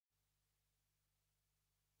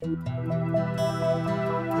My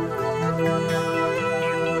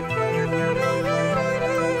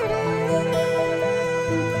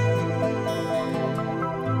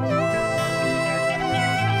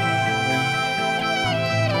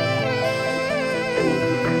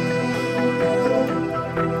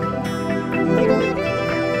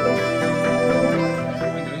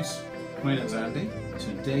name's Andy.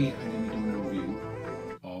 Today I'm going to be doing a review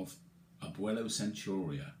of Abuelo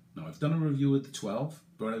Centuria. Now I've done a review of the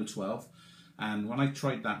Abuelo 12, and when I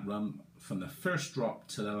tried that rum, from the first drop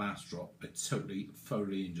to the last drop, I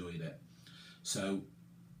thoroughly enjoyed it. So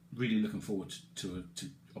really looking forward to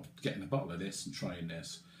getting a bottle of this and trying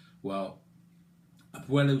this. Well,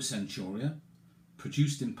 Abuelo Centuria,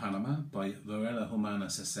 produced in Panama by Varela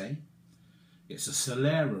Humanas S.A. It's a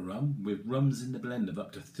Solera rum with rums in the blend of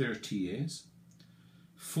up to 30 years.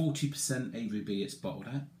 40% AVB it's bottled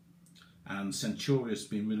at. And Centuria has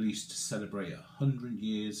been released to celebrate 100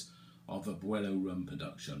 years of Abuelo rum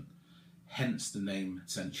production. Hence the name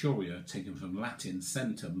Centuria, taken from Latin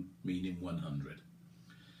centum, meaning 100.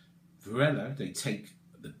 Varela, they take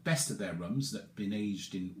the best of their rums that have been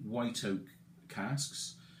aged in white oak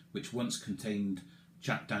casks, which once contained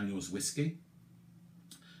Jack Daniel's whiskey,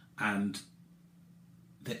 and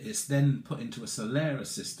it's then put into a Solera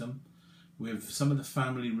system with some of the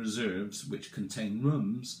family reserves, which contain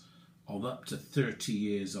rums of up to 30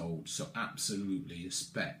 years old. So absolutely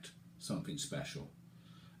expect something special.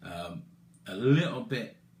 A little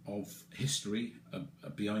bit of history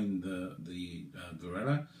behind the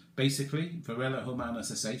Varela. Basically, Varela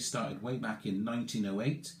Humanas S.A. started way back in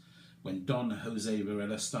 1908 when Don Jose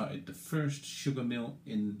Varela started the first sugar mill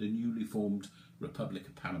in the newly formed Republic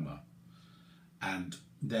of Panama. And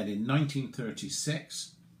then in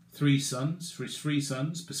 1936, his three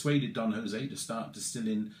sons persuaded Don Jose to start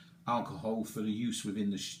distilling alcohol for the use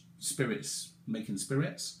within the making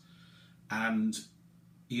spirits, and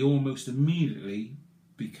he almost immediately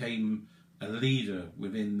became a leader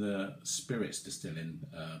within the spirits distilling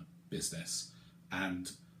business,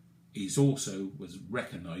 and he's also was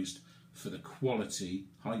recognised for the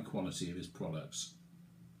high quality of his products.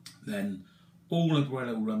 Then all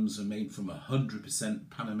Abuelo rums are made from 100%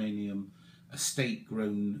 Panamanian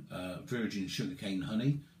estate-grown virgin sugarcane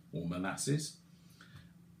honey, or molasses,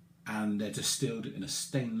 and they're distilled in a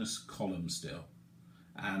stainless column still.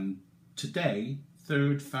 And today,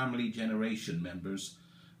 third family generation members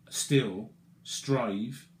still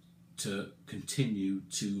strive to continue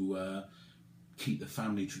to keep the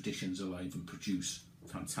family traditions alive and produce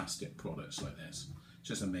fantastic products like this.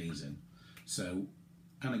 Just amazing. So,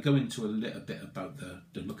 and I go into a little bit about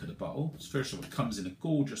the look of the bottle. First of all, it comes in a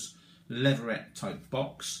gorgeous leatherette type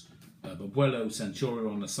box, Abuelo Centuria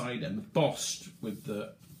on the side, embossed with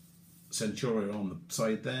the Centuria on the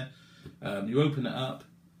side there. You open it up,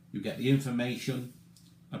 you get the information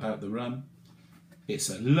about the rum. It's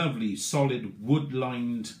a lovely, solid,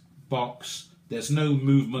 wood-lined box. There's no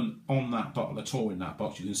movement on that bottle at all in that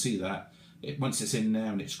box. You can see that. Once it's in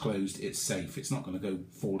there and it's closed, it's safe. It's not going to go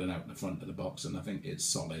falling out the front of the box, and I think it's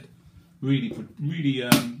solid. Really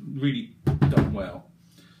done well.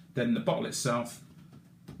 Then the bottle itself,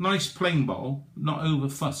 nice plain bottle, not over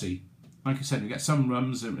fussy. Like I said, you get some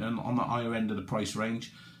rums on the higher end of the price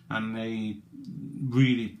range, and they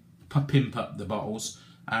really pimp up the bottles.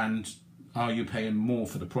 And are you paying more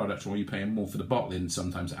for the product, or are you paying more for the bottling?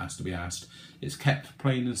 Sometimes it has to be asked. It's kept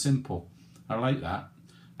plain and simple. I like that.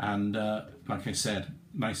 And like I said,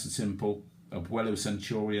 nice and simple. Abuelo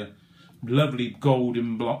Centuria, lovely gold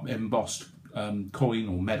embossed coin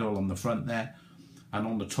or medal on the front there, and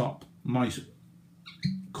on the top, nice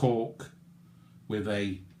cork with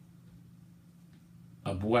a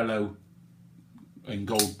Abuelo in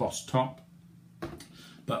gold embossed top,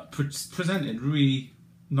 but presented really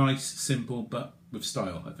nice, simple, but with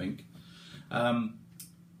style, I think. And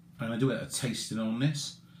I do a tasting on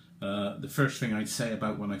this. The first thing I'd say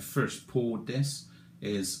about when I first poured this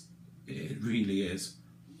is it really is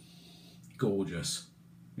gorgeous.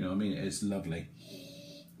 You know what I mean? It is lovely.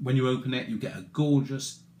 When you open it, you get a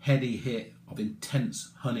gorgeous, heady hit of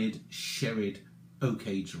intense, honeyed, sherried,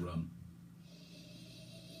 oak-aged rum.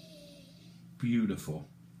 Beautiful.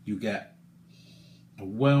 You get a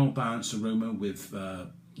well-balanced aroma with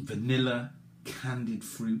vanilla, candied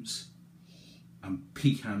fruits, and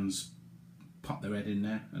pecans pop their head in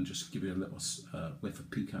there and just give you a little whiff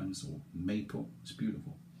of pecans or maple. It's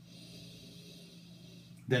beautiful.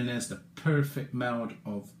 Then there's the perfect meld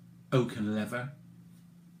of oak and leather,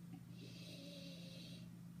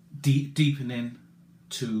 deepening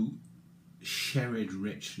to sherried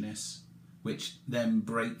richness, which then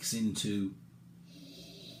breaks into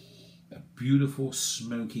a beautiful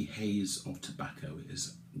smoky haze of tobacco. It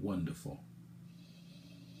is wonderful.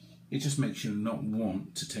 It just makes you not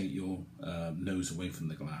want to take your nose away from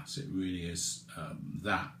the glass. It really is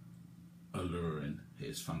that alluring. It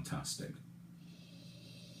is fantastic.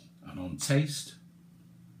 And on taste,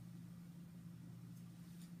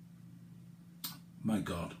 my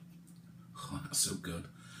God, oh, that's so good.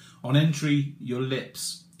 On entry, your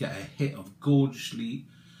lips get a hit of gorgeously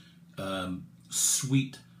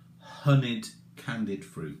sweet, honeyed, candied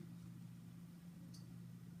fruit.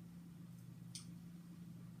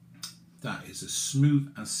 That is as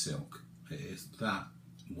smooth as silk. It is that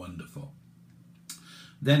wonderful.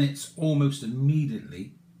 Then it's almost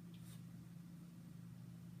immediately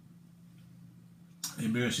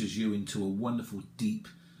immerses you into a wonderful, deep,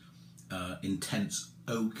 intense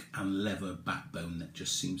oak and leather backbone that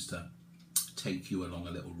just seems to take you along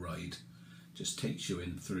a little ride. Just takes you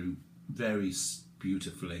in through very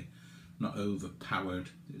beautifully, not overpowered.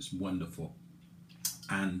 It's wonderful.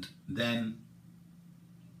 And then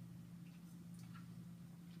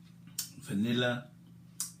vanilla,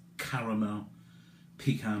 caramel,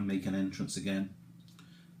 pecan make an entrance again.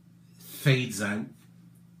 Fades out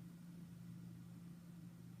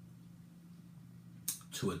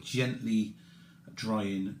to a gently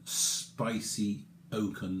drying, spicy,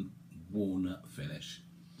 oaken walnut finish.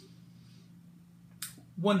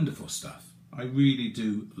 Wonderful stuff. I really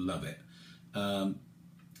do love it.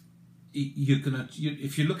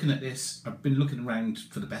 If you're looking at this, I've been looking around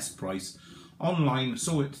for the best price. Online,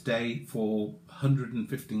 saw it today for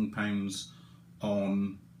 £115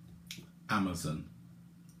 on Amazon.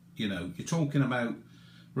 You know, you're talking about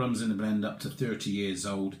rums in the blend up to 30 years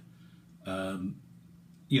old.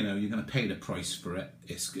 You know, you're going to pay the price for it.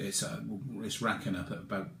 It's racking up at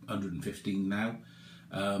about 115 now.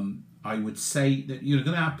 I would say that you're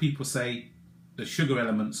going to have people say the sugar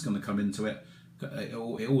element's going to come into it. It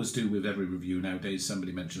always do with every review nowadays.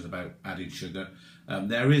 Somebody mentions about added sugar.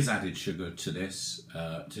 There is added sugar to this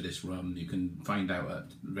rum. You can find out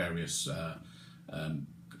at various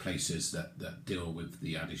places that deal with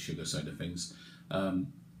the added sugar side of things.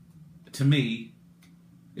 To me,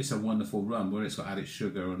 it's a wonderful rum, whether it's got added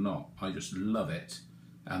sugar or not. I just love it,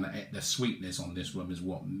 and the sweetness on this rum is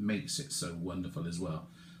what makes it so wonderful as well.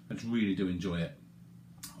 I just really do enjoy it.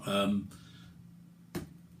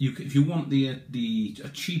 If you want a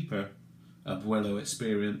cheaper Abuelo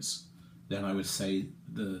experience, then I would say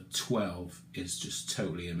the 12 is just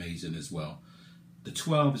totally amazing as well. The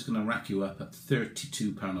 12 is going to rack you up at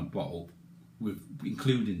 £32 a bottle,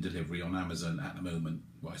 including delivery on Amazon at the moment,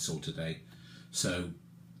 what I saw today. So,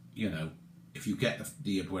 you know, if you get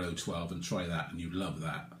the Abuelo 12 and try that and you love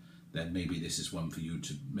that, then maybe this is one for you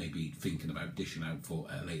to maybe thinking about dishing out for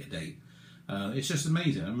at a later date. It's just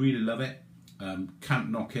amazing. I really love it.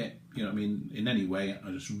 Can't knock it, you know what I mean, in any way.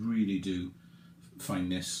 I just really do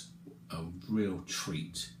find this a real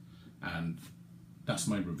treat. And that's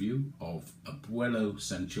my review of Abuelo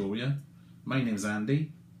Centuria. My name's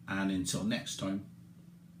Andy, and until next time,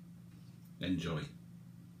 enjoy.